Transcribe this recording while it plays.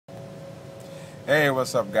Hey,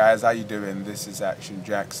 what's up, guys? How you doing? This is Action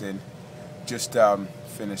Jackson. Just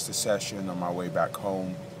finished a session on my way back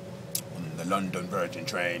home on the London Virgin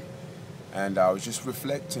train, and I was just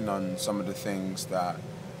reflecting on some of the things that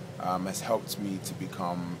has helped me to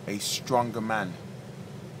become a stronger man.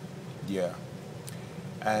 Yeah,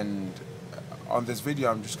 and on this video,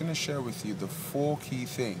 I'm just going to share with you the 4 key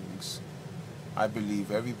things I believe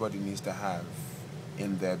everybody needs to have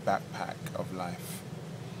in their backpack of life.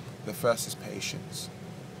 The first is patience.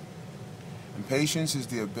 And patience is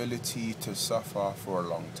the ability to suffer for a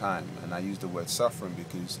long time. And I use the word suffering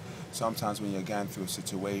because sometimes when you're going through a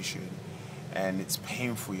situation and it's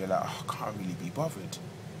painful, you're like, oh, I can't really be bothered.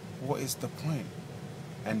 What is the point?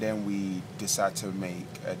 And then we decide to make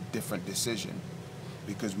a different decision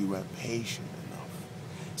because we weren't patient enough.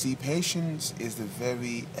 See, patience is the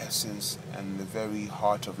very essence and the very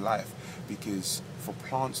heart of life, because for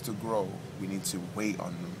plants to grow, we need to wait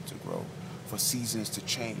on them to grow. For seasons to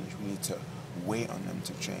change, we need to wait on them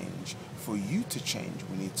to change. For you to change,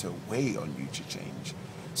 we need to wait on you to change.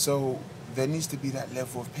 So there needs to be that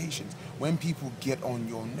level of patience. When people get on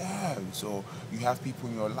your nerves, or you have people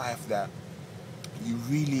in your life that you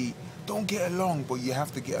really don't get along, but you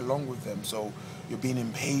have to get along with them, so you're being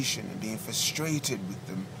impatient and being frustrated with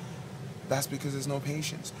them, that's because there's no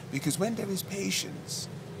patience. Because when there is patience,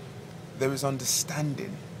 there is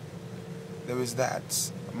understanding. There is that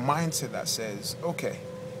mindset that says, okay,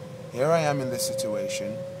 here I am in this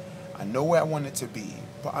situation. I know where I want it to be,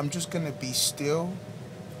 but I'm just going to be still,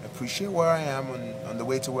 appreciate where I am on the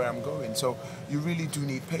way to where I'm going. So you really do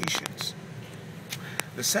need patience.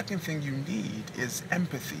 The second thing you need is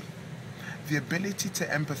empathy. The ability to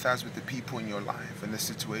empathize with the people in your life and the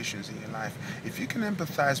situations in your life. If you can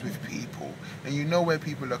empathize with people and you know where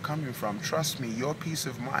people are coming from, trust me, your peace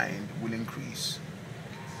of mind will increase.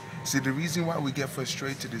 See, the reason why we get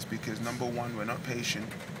frustrated is because, number one, we're not patient.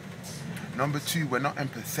 Number two, we're not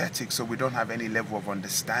empathetic, so we don't have any level of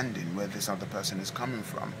understanding where this other person is coming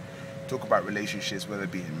from. Talk about relationships, whether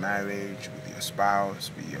it be in marriage, with your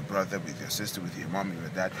spouse, with your brother, with your sister, with your mom, your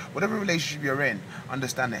dad, whatever relationship you're in,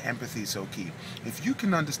 understand that empathy is so key. If you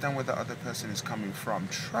can understand where the other person is coming from,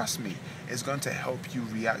 trust me, it's going to help you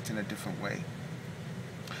react in a different way.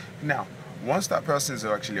 Now, once that person has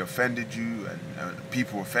actually offended you, and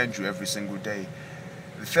people offend you every single day,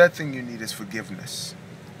 the third thing you need is forgiveness.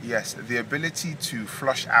 Yes, the ability to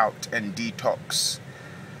flush out and detox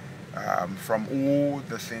from all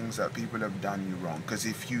the things that people have done you wrong. Because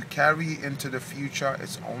if you carry into the future,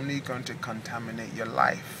 it's only going to contaminate your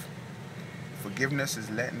life. Forgiveness is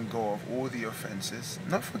letting go of all the offenses,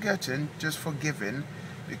 not forgetting, just forgiving,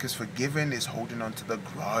 because forgiving is holding on to the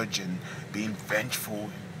grudge and being vengeful,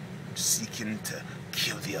 seeking to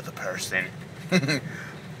kill the other person.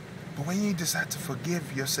 But when you decide to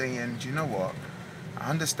forgive, you're saying, do you know what? I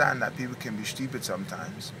understand that people can be stupid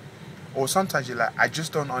sometimes. Or sometimes you're like, I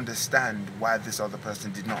just don't understand why this other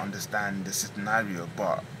person did not understand the scenario,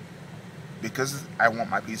 but because I want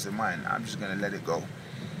my peace of mind, I'm just going to let it go.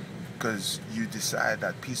 Because you decide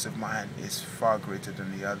that peace of mind is far greater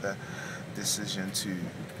than the other decision to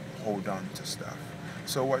hold on to stuff.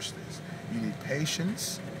 So watch this. You need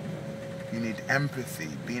patience. You need empathy,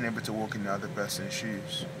 being able to walk in the other person's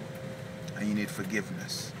shoes. And you need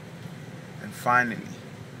forgiveness. And finally,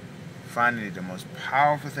 the most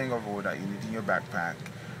powerful thing of all that you need in your backpack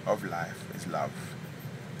of life is love.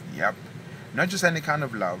 Yep. Not just any kind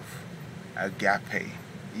of love, agape.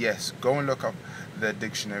 Yes, go and look up the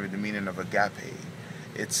dictionary, the meaning of agape.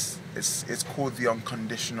 It's called the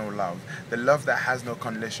unconditional love. The love that has no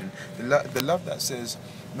condition. The love that says,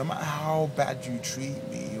 no matter how bad you treat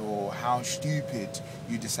me or how stupid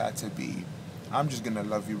you decide to be, I'm just going to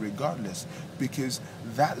love you regardless. Because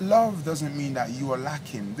that love doesn't mean that you are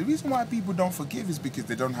lacking. The reason why people don't forgive is because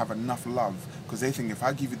they don't have enough love. Because they think, if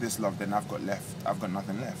I give you this love, then I've got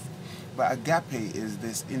nothing left. But agape is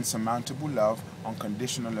this insurmountable love,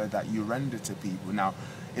 unconditional love that you render to people. Now,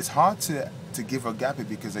 it's hard to give agape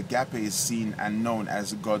because agape is seen and known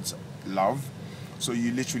as God's love. So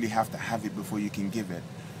you literally have to have it before you can give it.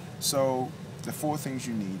 So the 4 things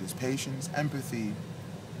you need is patience, empathy,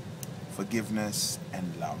 forgiveness,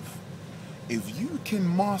 and love. If you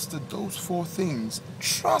can master those 4 things,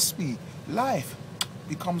 trust me, life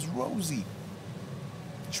becomes rosy.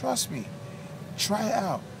 Trust me. Try it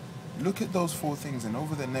out. Look at those 4 things, and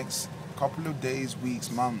over the next couple of days,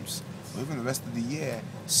 weeks, months, or even the rest of the year,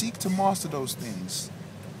 seek to master those things.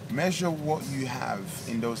 Measure what you have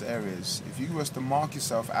in those areas. If you was to mark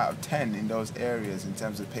yourself out of 10 in those areas in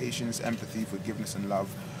terms of patience, empathy, forgiveness, and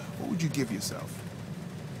love, what would you give yourself?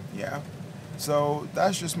 Yeah? So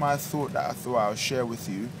that's just my thought that I thought I'll share with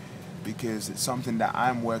you. because it's something that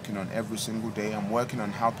I'm working on every single day. I'm working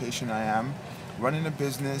on how patient I am, running a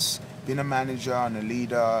business, being a manager and a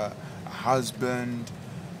leader, a husband,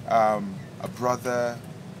 a brother.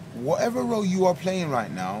 Whatever role you are playing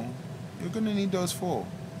right now, you're going to need those 4.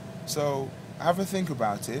 So have a think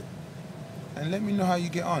about it and let me know how you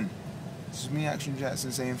get on. This is me, Action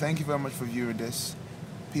Jackson, saying thank you very much for viewing this.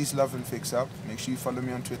 Peace, love, and fix up. Make sure you follow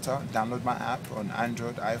me on Twitter. Download my app on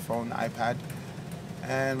Android, iPhone, iPad.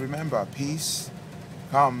 And remember, peace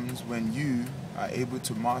comes when you are able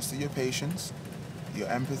to master your patience, your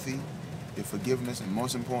empathy, your forgiveness, and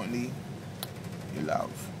most importantly, your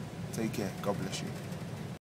love. Take care. God bless you.